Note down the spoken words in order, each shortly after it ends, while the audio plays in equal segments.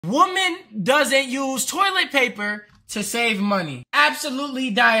Woman doesn't use toilet paper to save money.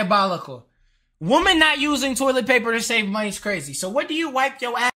 Absolutely diabolical. Woman not using toilet paper to save money is crazy. So what do you wipe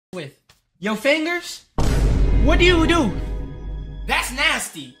your ass with? Your fingers? What do you do? That's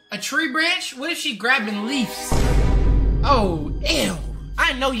nasty. A tree branch? What if she grabbing leaves? Oh, ew.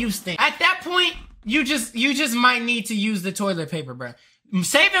 I know you stink. At that point, you just might need to use the toilet paper, bro.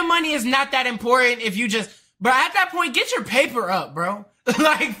 Saving money is not that important if you just, bro, at that point, get your paper up, bro.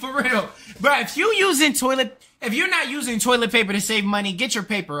 Like, for real. Bro, if you're not using toilet paper to save money, get your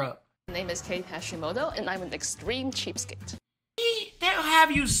paper up. My name is Kate Hashimoto, and I'm an extreme cheapskate. They'll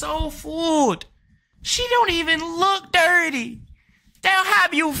have you sold fooled. She don't even look dirty. They'll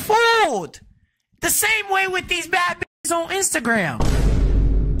have you fooled. The same way with these bad bitches on Instagram.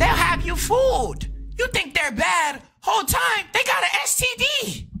 They'll have you fooled. You think they're bad. Whole time, they got an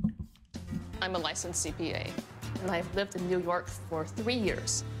STD. I'm a licensed CPA, and I've lived in New York for 3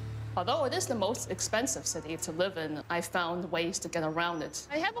 years. Although it is the most expensive city to live in, I found ways to get around it.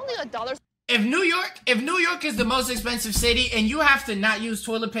 I have only $1. If New York is the most expensive city and you have to not use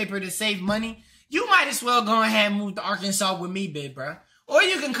toilet paper to save money, you might as well go ahead and move to Arkansas with me, big bro. Or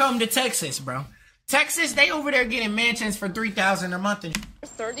you can come to Texas, bro. Texas, they over there getting mansions for $3,000 a month. And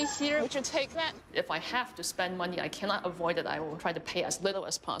 30 here, would you take that? If I have to spend money, I cannot avoid it. I will try to pay as little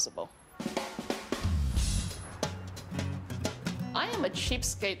as possible. I am a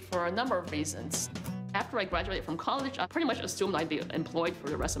cheapskate for a number of reasons. After I graduated from college, I pretty much assumed I'd be employed for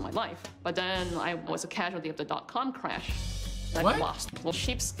the rest of my life. But then I was a casualty of the dot-com crash. I lost. Well,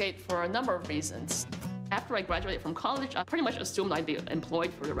 cheapskate for a number of reasons. After I graduated from college, I pretty much assumed I'd be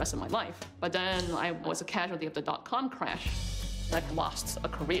employed for the rest of my life. But then I was a casualty of the dot-com crash. I lost a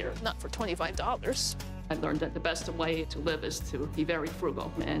career, not for $25. I learned that the best way to live is to be very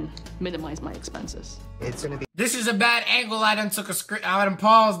frugal and minimize my expenses. This is a bad angle. I done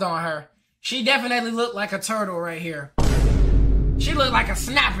paused on her. She definitely looked like a turtle right here. She looked like a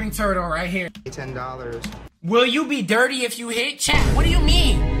snapping turtle right here. $10. Will you be dirty if you hit? Chat, what do you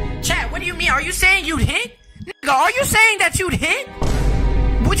mean? Chat, what do you mean? Are you saying you'd hit? Nigga, are you saying that you'd hit?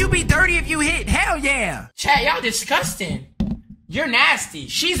 Would you be dirty if you hit? Hell yeah. Chat, y'all disgusting. You're nasty.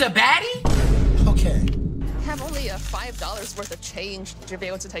 She's a baddie? Okay. I have only a $5 worth of change. Would you be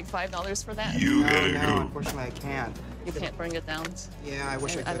able to take $5 for that? No, unfortunately I can't. You can't bring it down? Yeah, I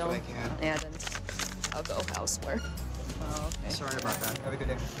wish I could, but I can't. Yeah, then I'll go elsewhere. Oh, okay. Sorry about that. Have a good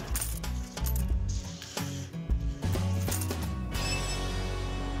day.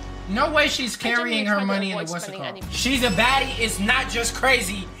 No way she's carrying her money in the what's it called? She's a baddie. It's not just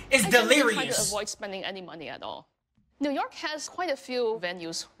crazy. It's delirious. I try to avoid spending any money at all. New York has quite a few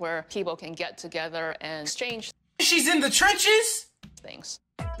venues where people can get together and exchange. She's in the trenches? Things.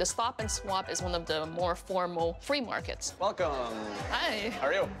 The Stop and Swap is one of the more formal free markets. Welcome. Hi. How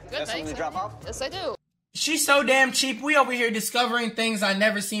are you? Good, got something to drop off? Yes, I do. She's so damn cheap. We over here discovering things I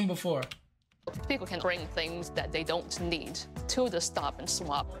never seen before. People can bring things that they don't need to the Stop and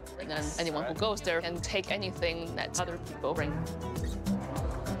Swap. And then anyone who goes there can take anything that other people bring.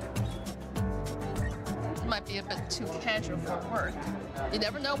 It might be a bit too casual for work. You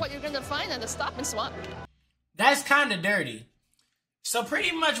never know what you're going to find at the Stop and Swap. That's kind of dirty. So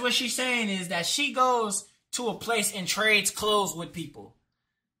pretty much what she's saying is that she goes to a place and trades clothes with people.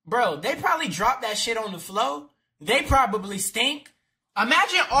 Bro, they probably drop that shit on the floor. They probably stink.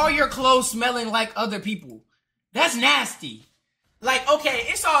 Imagine all your clothes smelling like other people. That's nasty. Like, okay,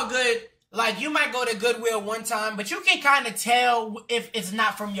 it's all good. Like, you might go to Goodwill one time, but you can kind of tell if it's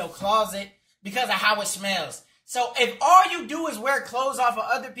not from your closet because of how it smells. So if all you do is wear clothes off of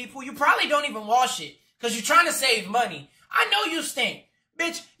other people, you probably don't even wash it because you're trying to save money. I know you stink.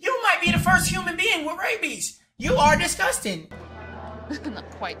 Bitch, you might be the first human being with rabies. You are disgusting. Not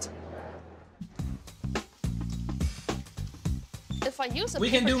quite. If I use a we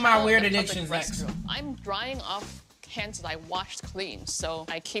can do my weird addictions next. I'm drying off cans that I washed clean, so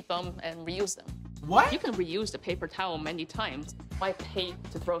I keep them and reuse them. What? You can reuse the paper towel many times. Why pay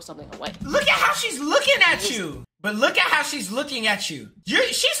to throw something away? Look at how she's looking at you. But look at how she's looking at you.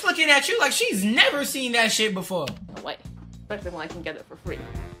 She's looking at you like she's never seen that shit before. Away. Especially when I can get it for free.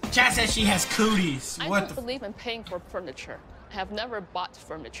 Chat says she has cooties. I don't believe in paying for furniture. I have never bought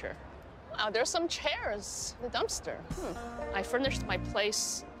furniture. Wow, there's some chairs in the dumpster. I furnished my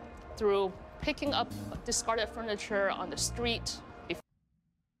place through picking up discarded furniture on the street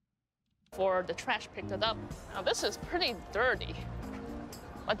before the trash picked it up. Now this is pretty dirty,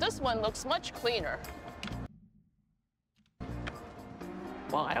 but this one looks much cleaner.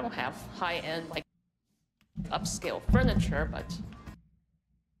 Well, I don't have high-end, like, upscale furniture, but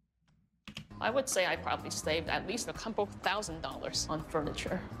I would say I probably saved at least a couple $1,000s on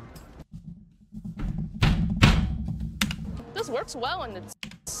furniture. This works well and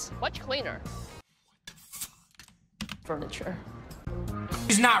it's much cleaner. Furniture.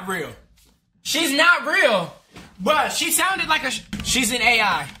 She's not real. She's not real. But she sounded like she's an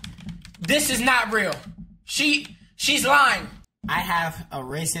AI. This is not real. She's lying. I have a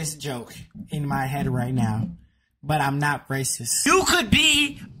racist joke in my head right now, but I'm not racist. You could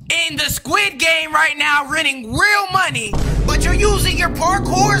be in the Squid Game right now winning real money, but you're using your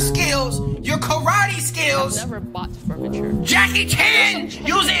parkour skills, your karate skills. I've never bought furniture. Jackie Chan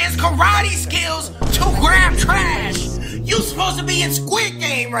using his karate skills to grab trash. You supposed to be in Squid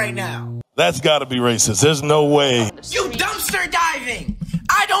Game right now. That's gotta be racist. There's no way. You dumpster diving.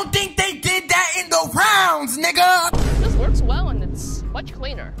 I don't think they did that in the rounds, nigga. This works well and it's much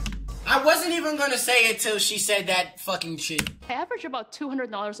cleaner. I wasn't even gonna say it till she said that fucking shit. I average about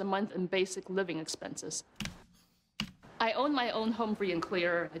 $200 a month in basic living expenses. I own my own home free and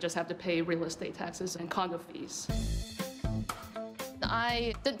clear. I just have to pay real estate taxes and condo fees.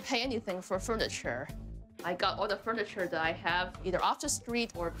 I didn't pay anything for furniture. I got all the furniture that I have either off the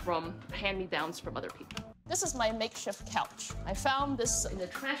street or from hand-me-downs from other people. This is my makeshift couch. I found this in the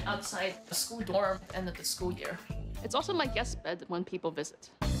trash outside the school dorm at the end of the school year. It's also my guest bed when people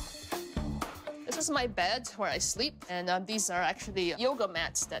visit. This is my bed where I sleep, and these are actually yoga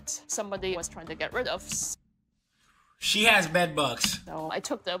mats that somebody was trying to get rid of. She has bed bugs. So I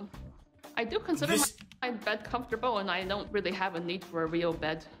took them. I do consider my bed comfortable, and I don't really have a need for a real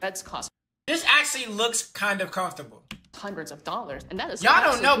bed. Beds cost. This actually looks kind of comfortable. Hundreds of dollars, and that is y'all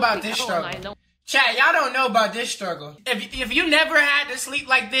don't know about this struggle. Chat, y'all don't know about this struggle. If you never had to sleep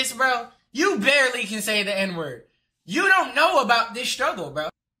like this, bro, you barely can say the N-word. You don't know about this struggle, bro.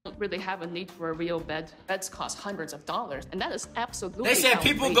 Don't really have a need for a real bed. Beds cost hundreds of dollars, and that is absolutely They said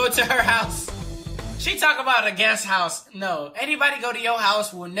outrageous. people go to her house. She talk about a guest house. No, anybody go to your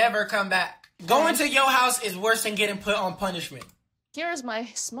house will never come back. Going to your house is worse than getting put on punishment. Here's my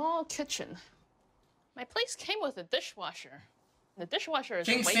small kitchen. My place came with a dishwasher. The dishwasher is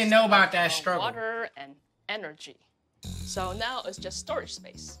Jinx a didn't waste know about of that struggle. water and energy. So now it's just storage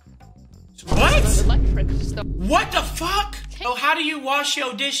space. What? Electric stove. What the fuck? Oh, how do you wash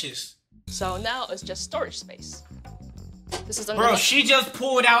your dishes? So now it's just storage space. This is Bro, she just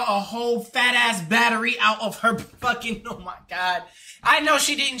pulled out a whole fat ass battery out of her fucking, oh my god. I know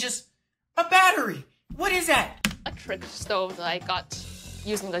she didn't just, a battery. What is that? Electric stove that I got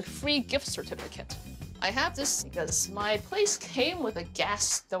using a free gift certificate. I have this because my place came with a gas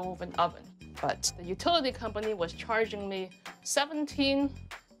stove and oven, but the utility company was charging me $17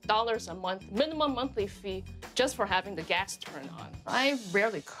 a month, minimum monthly fee, just for having the gas turned on. I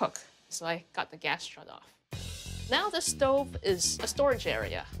rarely cook, so I got the gas shut off. Now the stove is a storage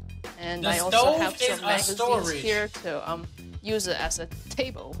area, and I also have some magazines here to use it as a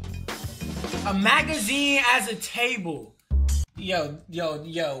table. A magazine as a table. Yo,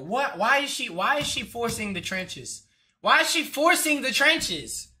 what? Why is she forcing the trenches? Why is she forcing the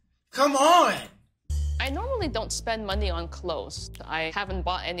trenches? Come on. I normally don't spend money on clothes. I haven't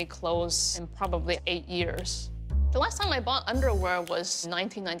bought any clothes in probably 8 years. The last time I bought underwear was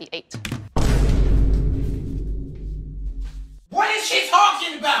 1998. What is she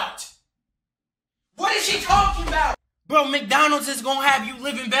talking about? What is she talking about? Bro, McDonald's is gonna have you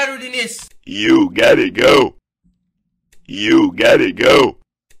living better than this. You gotta go. You gotta go.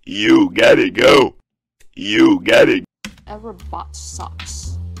 You gotta go. You gotta. Ever bought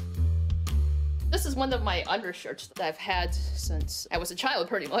socks? This is one of my undershirts that I've had since I was a child,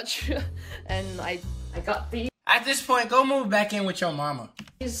 pretty much. And I got these. At this point, go move back in with your mama.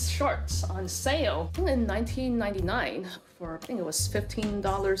 These shorts on sale in 1999 for, I think it was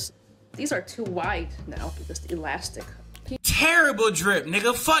 $15. These are too wide now because the elastic. Terrible drip,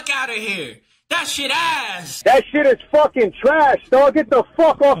 nigga. Fuck out of here. That shit ass. That shit is fucking trash, dog. Get the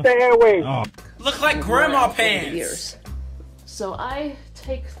fuck off the airwaves. Oh. Look like grandma pants. Years. So I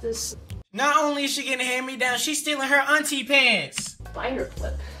take this. Not only is she getting hand-me-down, she's stealing her auntie pants. Binder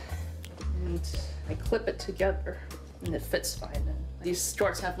clip. And I clip it together. And it fits fine. And these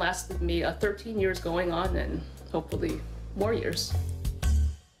shorts have lasted me 13 years going on and hopefully more years.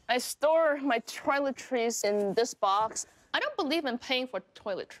 I store my toiletries in this box. I don't believe in paying for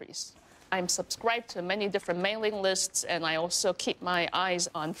toiletries. I'm subscribed to many different mailing lists, and I also keep my eyes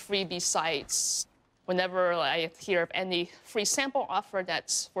on freebie sites whenever I hear of any free sample offer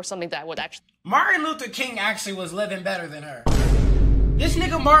that's for something that I would actually... Martin Luther King actually was living better than her. This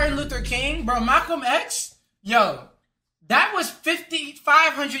nigga Martin Luther King, bro, Malcolm X, yo, that was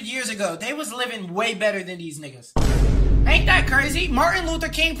 500 years ago. They was living way better than these niggas. Ain't that crazy? Martin Luther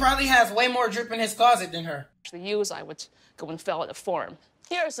King probably has way more drip in his closet than her. To use, I would go and fill out a form.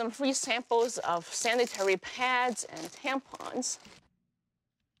 Here are some free samples of sanitary pads and tampons.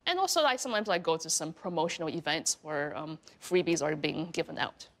 And also, sometimes I go to some promotional events where freebies are being given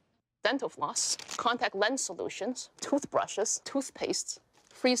out. Dental floss, contact lens solutions, toothbrushes, toothpastes,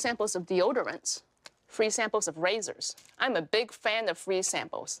 free samples of deodorants, free samples of razors. I'm a big fan of free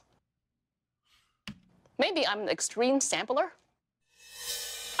samples. Maybe I'm an extreme sampler.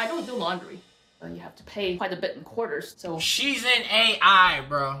 I don't do laundry. You have to pay quite a bit in quarters, so... She's an AI,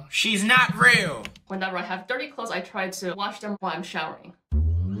 bro. She's not real. Whenever I have dirty clothes, I try to wash them while I'm showering.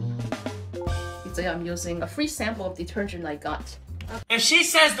 Say I'm using a free sample of detergent I got. If she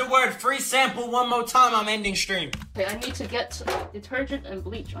says the word free sample one more time, I'm ending stream. Okay, I need to get detergent and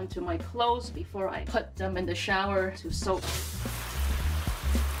bleach onto my clothes before I put them in the shower to soak.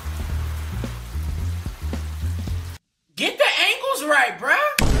 Get the angles right, bruh.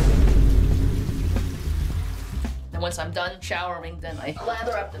 And once I'm done showering, then I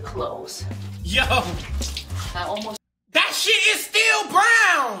lather up the clothes. Yo. I almost... That shit is still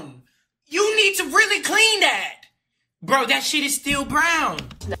brown. You need to really clean that. Bro, that shit is still brown.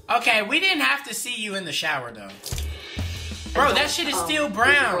 Okay, we didn't have to see you in the shower, though. Bro, that shit is still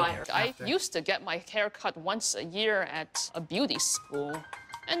brown. I used to get my hair cut once a year at a beauty school.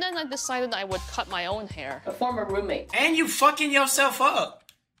 And then I decided I would cut my own hair. A former roommate. And you fucking yourself up.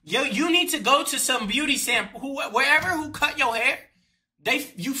 Yo, you need to go to some beauty sample, wherever who cut your hair.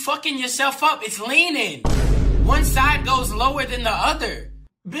 You fucking yourself up. It's leaning. One side goes lower than the other.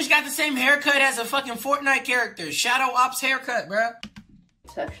 Bitch got the same haircut as a fucking Fortnite character. Shadow Ops haircut, bruh.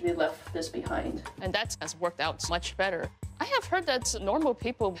 It's actually left this behind. And that has worked out much better. I have heard that normal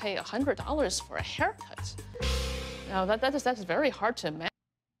people pay $100 for a haircut. Now, that's very hard to imagine.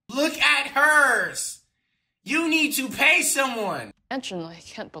 Look at hers. You need to pay someone. I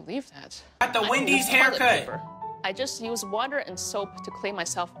can't believe that. At the Wendy's haircut. I just use water and soap to clean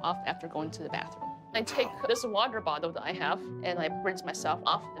myself off after going to the bathroom. I take this water bottle that I have and I rinse myself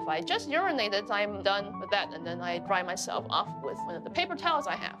off. If I just urinated, I'm done with that. And then I dry myself off with one of the paper towels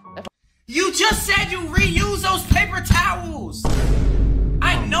I have. You just said you reuse those paper towels.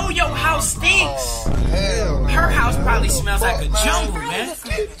 I know your house stinks. Her house probably smells like a jungle, man.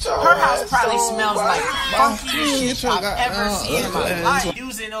 Her house probably smells like funkiest shit I've ever seen in my life.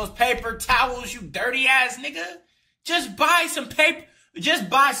 Using those paper towels, you dirty ass nigga. Just buy some paper. Just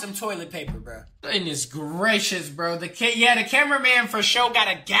buy some toilet paper, bro. Goodness gracious, bro. The cameraman for sure got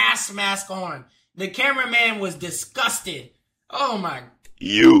a gas mask on. The cameraman was disgusted. Oh my.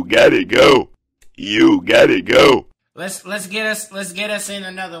 You gotta go. You gotta go. Let's get us in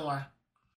another one.